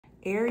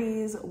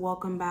Aries,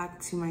 welcome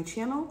back to my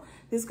channel.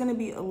 This is going to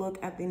be a look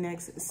at the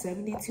next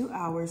 72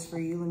 hours for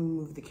you. Let me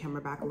move the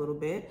camera back a little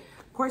bit.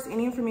 Of course,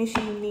 any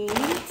information you need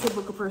to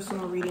book a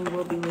personal reading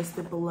will be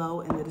listed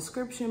below in the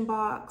description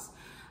box.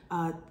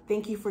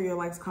 Thank you for your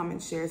likes,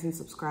 comments, shares, and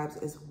subscribes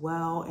as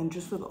well. And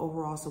just for the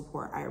overall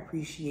support, I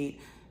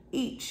appreciate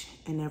each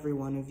and every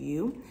one of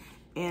you.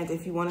 And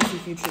if you want to see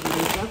future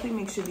videos, definitely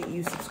make sure that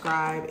you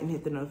subscribe and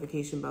hit the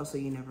notification bell so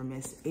you never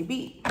miss a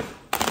beat.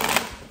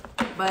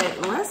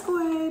 But let's go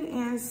ahead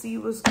and see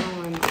what's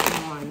going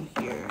on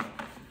here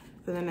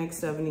for the next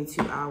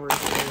 72 hours,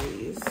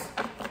 Aries.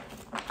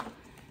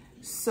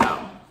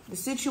 So the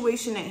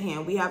situation at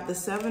hand, we have the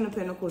Seven of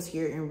Pentacles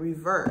here in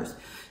reverse.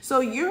 So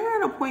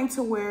you're at a point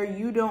to where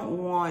you don't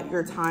want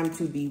your time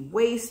to be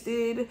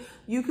wasted.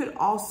 You could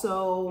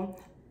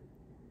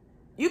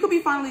be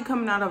finally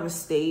coming out of a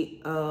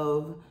state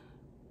of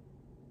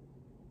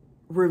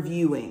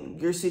reviewing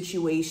your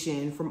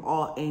situation from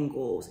all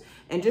angles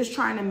and just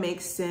trying to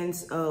make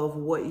sense of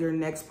what your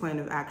next plan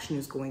of action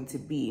is going to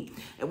be.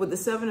 And with the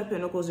Seven of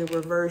Pentacles in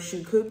reverse,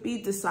 you could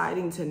be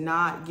deciding to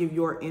not give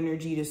your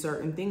energy to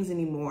certain things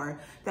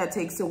anymore. That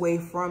takes away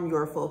from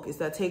your focus.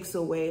 That takes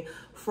away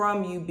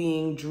from you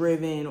being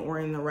driven or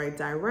in the right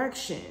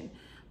direction.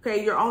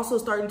 Okay, you're also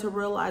starting to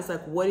realize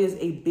like what is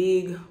a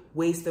big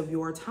waste of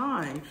your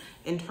time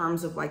in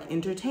terms of like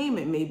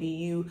entertainment. Maybe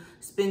you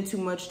spend too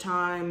much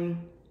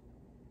time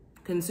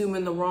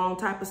consuming the wrong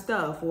type of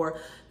stuff, or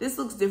this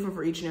looks different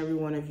for each and every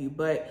one of you,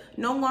 but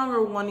no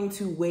longer wanting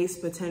to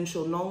waste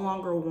potential, no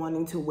longer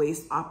wanting to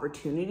waste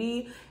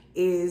opportunity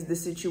is the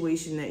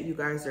situation that you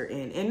guys are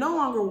in, and no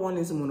longer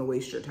wanting someone to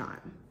waste your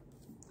time.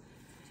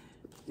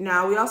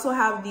 Now, we also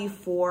have the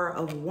Four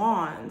of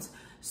Wands.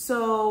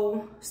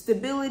 So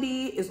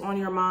stability is on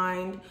your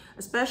mind,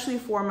 especially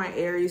for my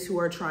Aries who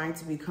are trying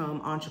to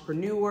become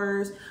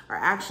entrepreneurs, or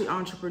actually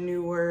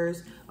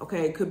entrepreneurs.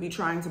 Okay, could be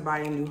trying to buy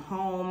a new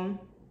home.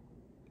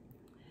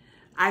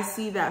 I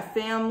see that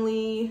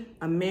family,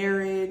 a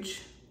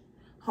marriage,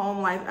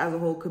 home life as a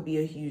whole could be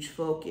a huge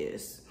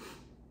focus.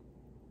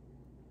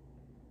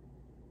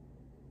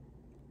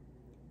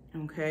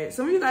 Okay,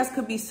 some of you guys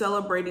could be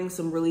celebrating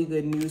some really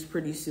good news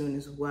pretty soon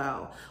as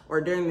well.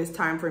 Or during this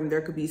time frame,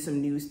 there could be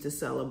some news to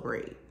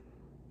celebrate.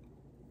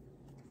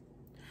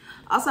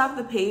 I also have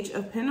the Page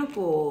of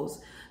Pentacles.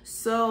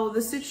 So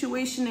the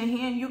situation at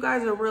hand, you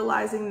guys are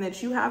realizing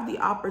that you have the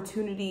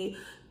opportunity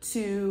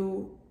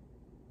to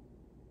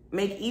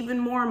make even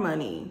more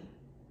money,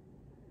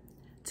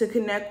 to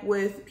connect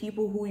with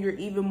people who you're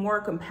even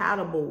more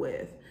compatible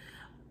with.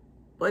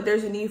 But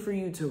there's a need for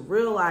you to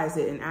realize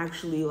it and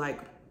actually like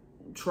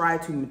try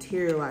to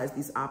materialize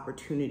these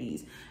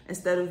opportunities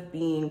instead of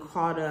being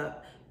caught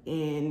up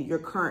in your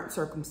current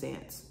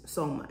circumstance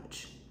so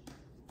much.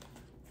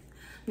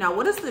 Now,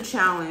 what is the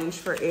challenge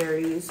for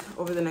Aries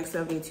over the next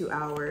 72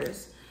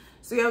 hours?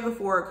 So you have the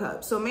Four of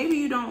Cups. So maybe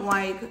you don't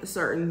like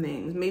certain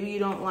things. Maybe you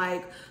don't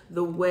like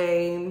the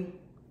way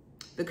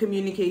the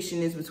communication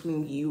is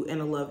between you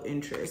and a love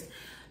interest.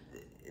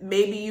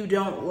 Maybe you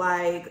don't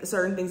like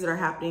certain things that are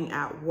happening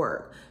at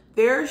work.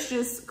 There's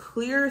just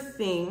clear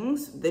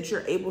things that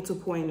you're able to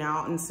point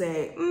out and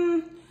say,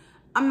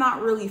 I'm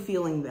not really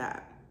feeling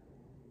that.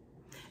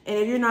 And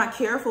if you're not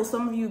careful,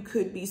 some of you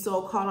could be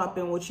so caught up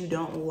in what you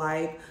don't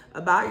like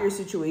about your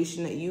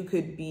situation that you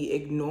could be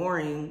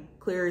ignoring,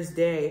 clear as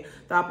day,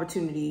 the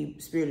opportunity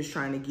Spirit is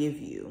trying to give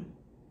you.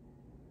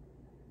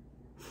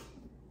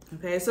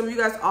 Okay, some of you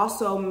guys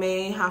also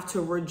may have to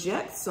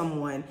reject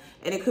someone,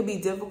 and it could be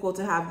difficult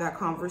to have that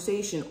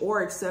conversation,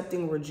 or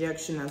accepting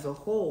rejection as a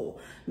whole.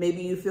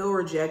 Maybe you feel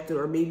rejected,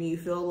 or maybe you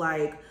feel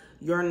like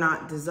you're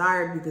not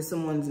desired because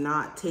someone's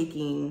not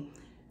taking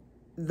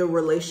the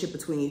relationship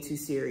between you too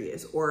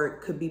serious, or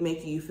it could be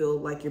making you feel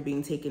like you're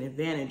being taken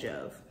advantage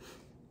of.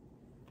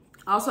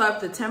 I also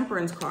have the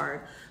Temperance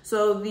card.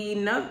 So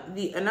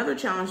another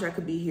challenge that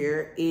could be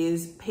here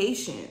is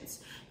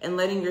patience and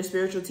letting your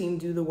spiritual team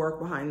do the work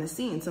behind the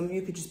scenes. Some of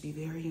you could just be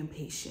very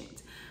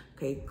impatient.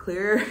 Okay,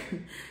 clear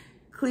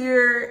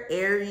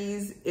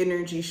Aries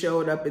energy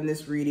showed up in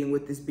this reading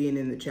with this being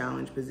in the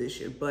challenge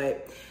position.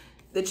 But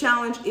the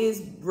challenge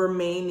is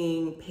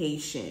remaining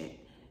patient.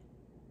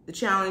 The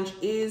challenge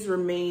is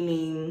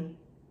remaining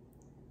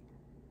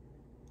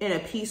in a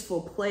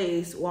peaceful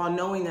place while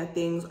knowing that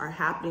things are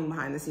happening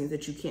behind the scenes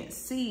that you can't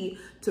see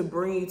to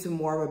bring you to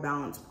more of a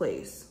balanced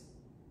place.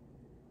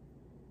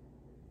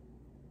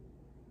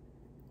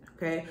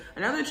 Okay,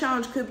 another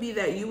challenge could be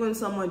that you and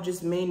someone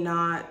just may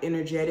not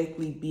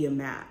energetically be a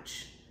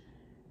match.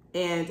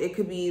 And it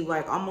could be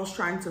like almost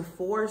trying to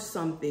force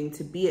something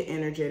to be an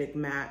energetic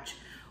match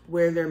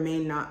where there may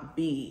not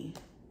be.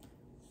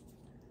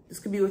 This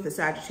could be with the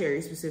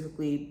Sagittarius,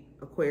 specifically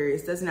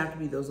Aquarius. Doesn't have to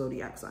be those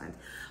zodiac signs.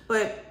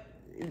 But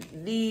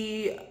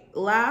the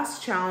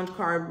last challenge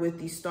card with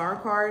the Star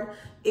card,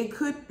 it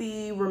could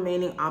be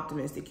remaining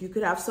optimistic. You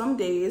could have some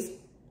days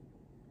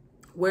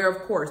where,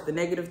 of course, the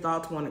negative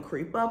thoughts want to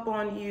creep up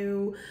on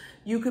you.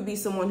 You could be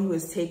someone who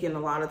has taken a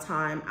lot of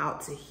time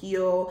out to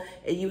heal,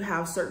 and you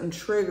have certain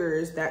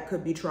triggers that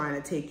could be trying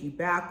to take you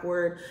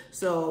backward.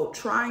 So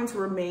trying to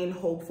remain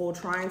hopeful,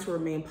 trying to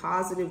remain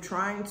positive,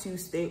 trying to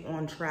stay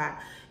on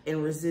track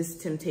and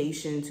resist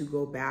temptation to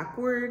go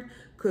backward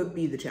could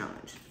be the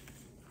challenge.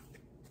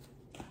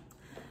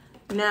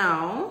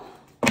 Now,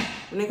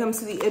 when it comes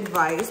to the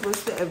advice,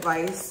 what's the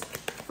advice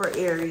for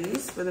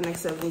Aries for the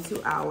next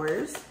 72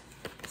 hours?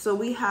 So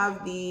we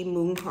have the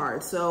Moon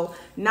card. So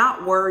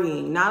not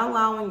worrying, not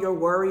allowing your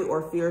worry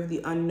or fear of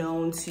the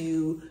unknown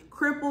to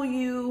cripple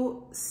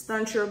you,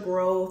 stunt your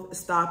growth,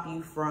 stop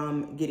you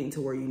from getting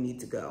to where you need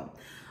to go.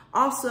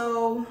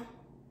 Also,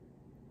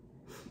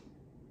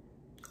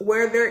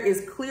 where there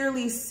is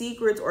clearly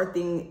secrets or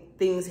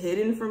things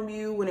hidden from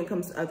you when it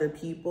comes to other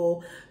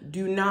people,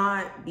 do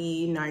not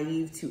be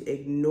naive to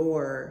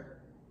ignore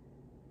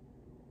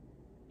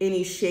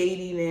any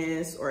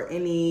shadiness or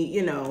any,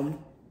 you know,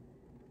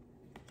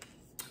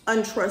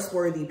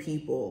 untrustworthy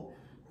people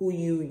who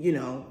you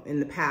in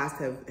the past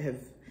have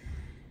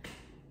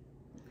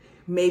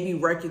maybe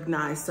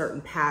recognized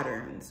certain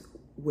patterns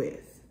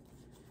with.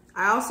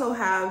 I also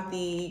have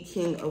the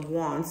King of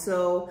Wands.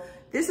 So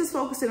this is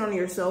focusing on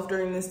yourself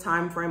during this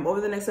time frame. Over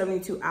the next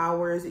 72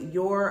 hours,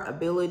 your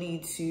ability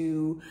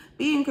to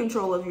be in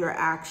control of your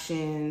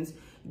actions,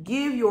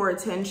 give your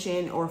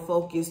attention or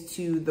focus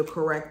to the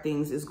correct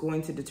things is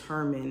going to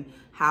determine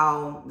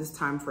how this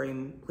time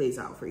frame plays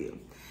out for you.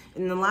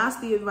 And the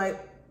last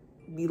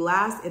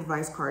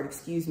advice card,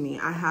 excuse me,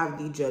 I have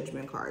the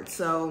Judgment card.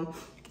 So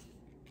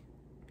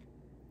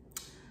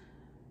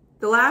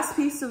the last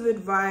piece of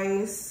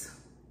advice,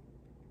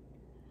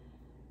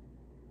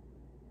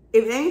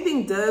 if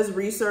anything does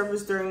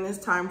resurface during this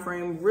time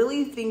frame,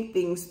 really think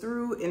things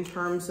through in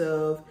terms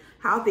of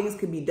how things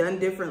could be done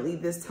differently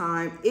this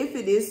time. If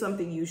it is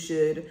something you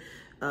should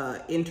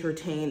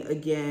entertain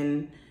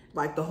again,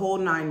 like the whole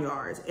 9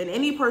 yards. And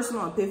any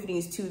personal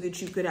epiphanies too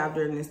that you could have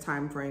during this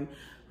time frame,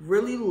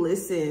 really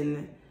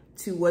listen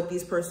to what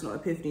these personal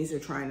epiphanies are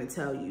trying to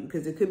tell you,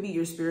 because it could be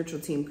your spiritual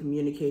team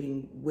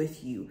communicating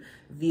with you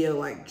via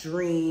like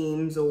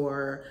dreams,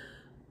 or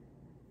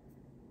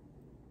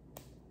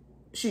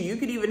shoot, you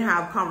could even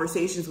have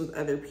conversations with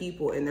other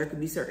people and there could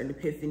be certain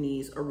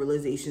epiphanies or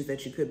realizations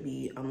that you could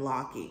be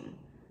unlocking,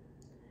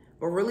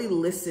 or really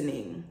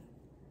listening.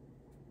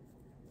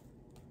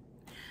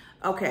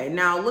 Okay,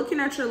 now looking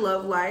at your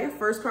love life,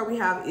 first card we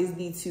have is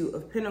the Two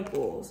of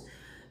Pentacles.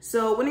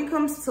 So when it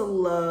comes to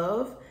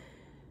love,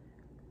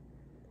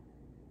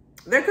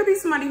 there could be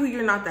somebody who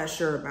you're not that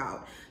sure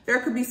about.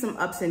 There could be some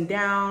ups and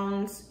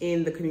downs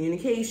in the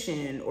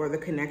communication or the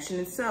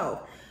connection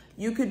itself.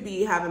 You could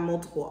be having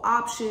multiple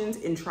options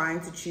and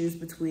trying to choose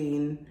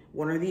between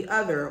one or the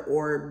other,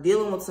 or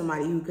dealing with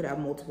somebody who could have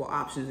multiple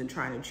options and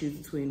trying to choose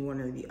between one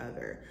or the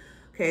other.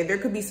 Okay, there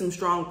could be some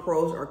strong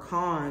pros or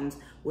cons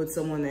with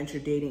someone that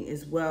you're dating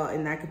as well,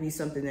 and that could be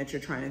something that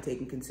you're trying to take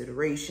in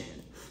consideration.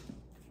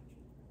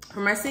 For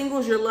my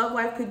singles, your love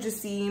life could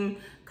just seem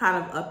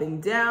kind of up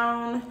and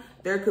down.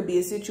 There could be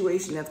a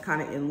situation that's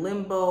kind of in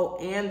limbo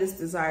and this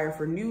desire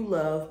for new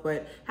love,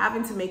 but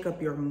having to make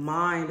up your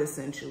mind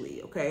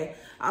essentially, okay?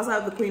 I also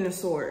have the Queen of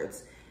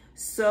Swords.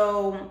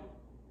 So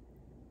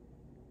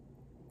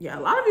yeah,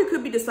 a lot of you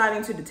could be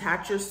deciding to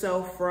detach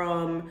yourself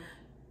from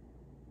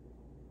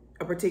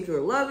a particular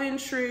love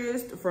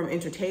interest, from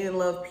entertaining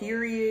love,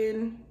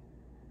 period.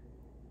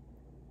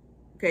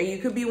 Okay, you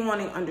could be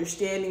wanting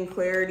understanding,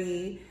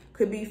 clarity,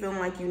 could be feeling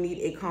like you need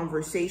a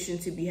conversation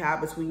to be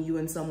had between you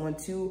and someone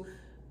to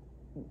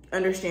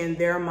understand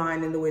their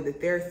mind and the way that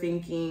they're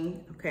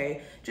thinking,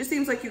 okay? Just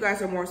seems like you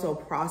guys are more so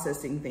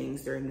processing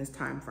things during this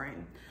time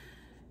frame.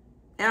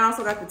 And I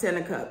also got the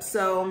Ten of Cups.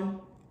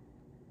 So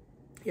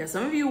yeah,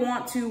 some of you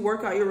want to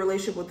work out your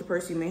relationship with the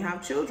person you may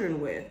have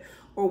children with,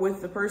 or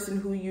with the person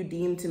who you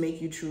deem to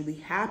make you truly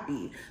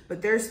happy.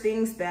 But there's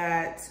things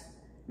that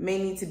may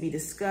need to be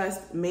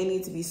discussed, may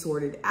need to be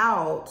sorted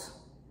out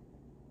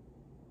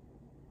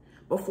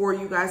before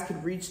you guys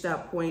could reach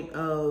that point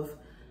of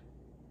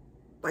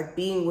like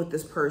being with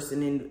this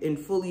person and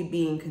fully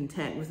being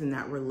content within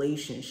that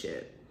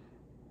relationship.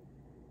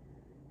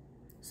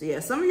 So yeah,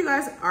 some of you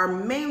guys are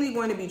mainly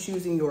going to be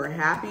choosing your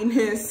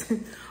happiness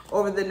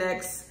over the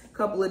next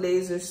couple of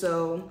days or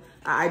so.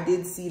 I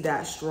did see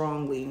that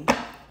strongly.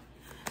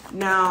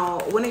 Now,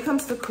 when it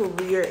comes to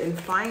career and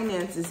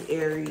finances,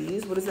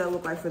 Aries, what does that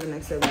look like for the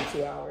next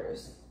 72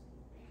 hours?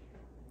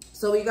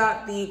 So we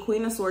got the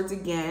Queen of Swords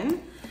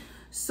again.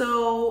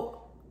 So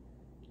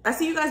I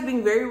see you guys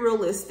being very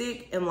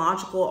realistic and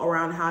logical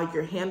around how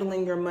you're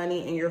handling your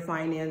money and your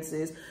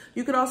finances.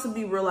 You could also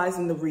be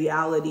realizing the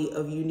reality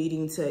of you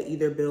needing to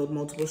either build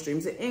multiple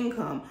streams of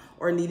income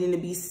or needing to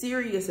be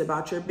serious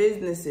about your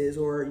businesses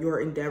or your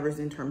endeavors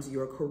in terms of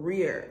your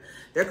career.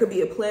 There could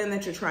be a plan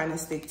that you're trying to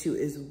stick to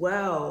as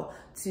well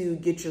to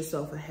get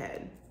yourself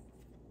ahead.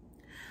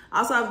 I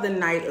also have the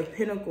Knight of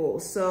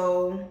Pentacles.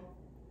 So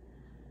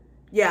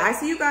yeah, I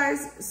see you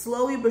guys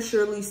slowly but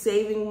surely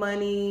saving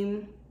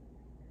money,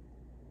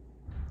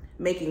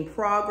 making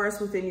progress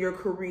within your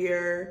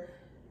career.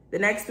 The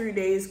next 3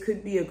 days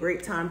could be a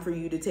great time for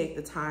you to take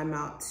the time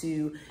out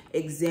to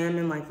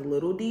examine like the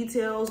little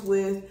details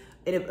with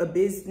a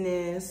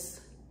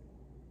business.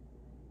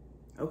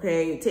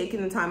 Okay,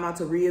 taking the time out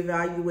to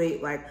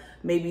reevaluate like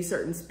maybe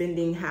certain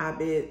spending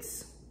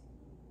habits.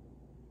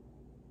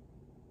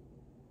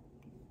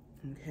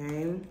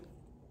 Okay.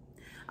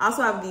 I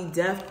also have the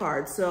Death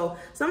card. So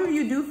some of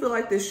you do feel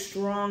like this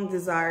strong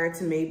desire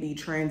to maybe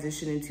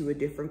transition into a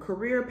different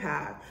career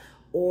path,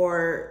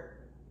 or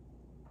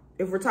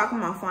if we're talking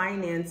about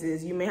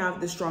finances, you may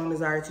have the strong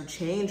desire to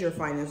change your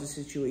financial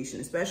situation,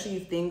 especially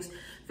if things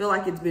feel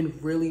like it's been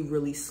really,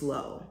 really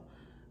slow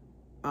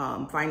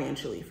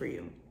financially for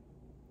you.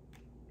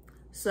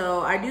 So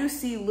I do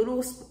see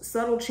little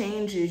subtle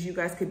changes you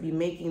guys could be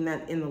making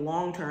that in the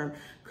long term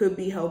could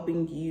be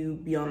helping you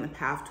be on the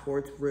path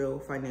towards real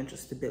financial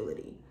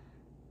stability.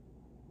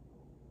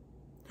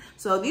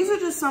 So these are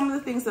just some of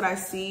the things that I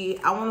see.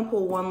 I want to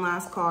pull one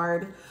last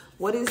card.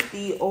 What is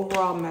the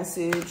overall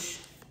message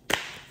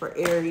for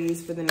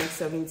Aries for the next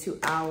 72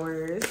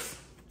 hours?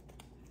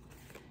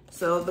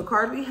 So the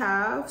card we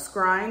have,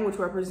 Scrying, which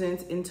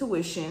represents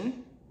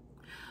intuition.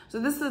 So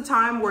this is a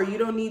time where you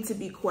don't need to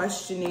be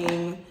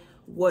questioning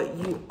what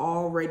you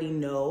already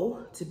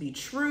know to be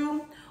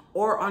true,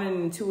 or on an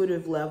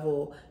intuitive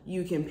level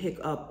you can pick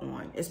up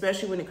on,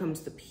 especially when it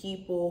comes to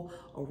people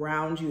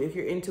around you. If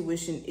your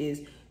intuition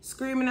is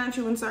screaming at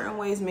you in certain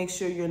ways, make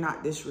sure you're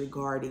not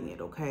disregarding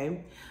it,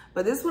 okay?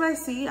 But this is what I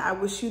see. I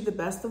wish you the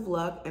best of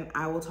luck, and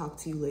I will talk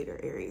to you later,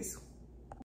 Aries.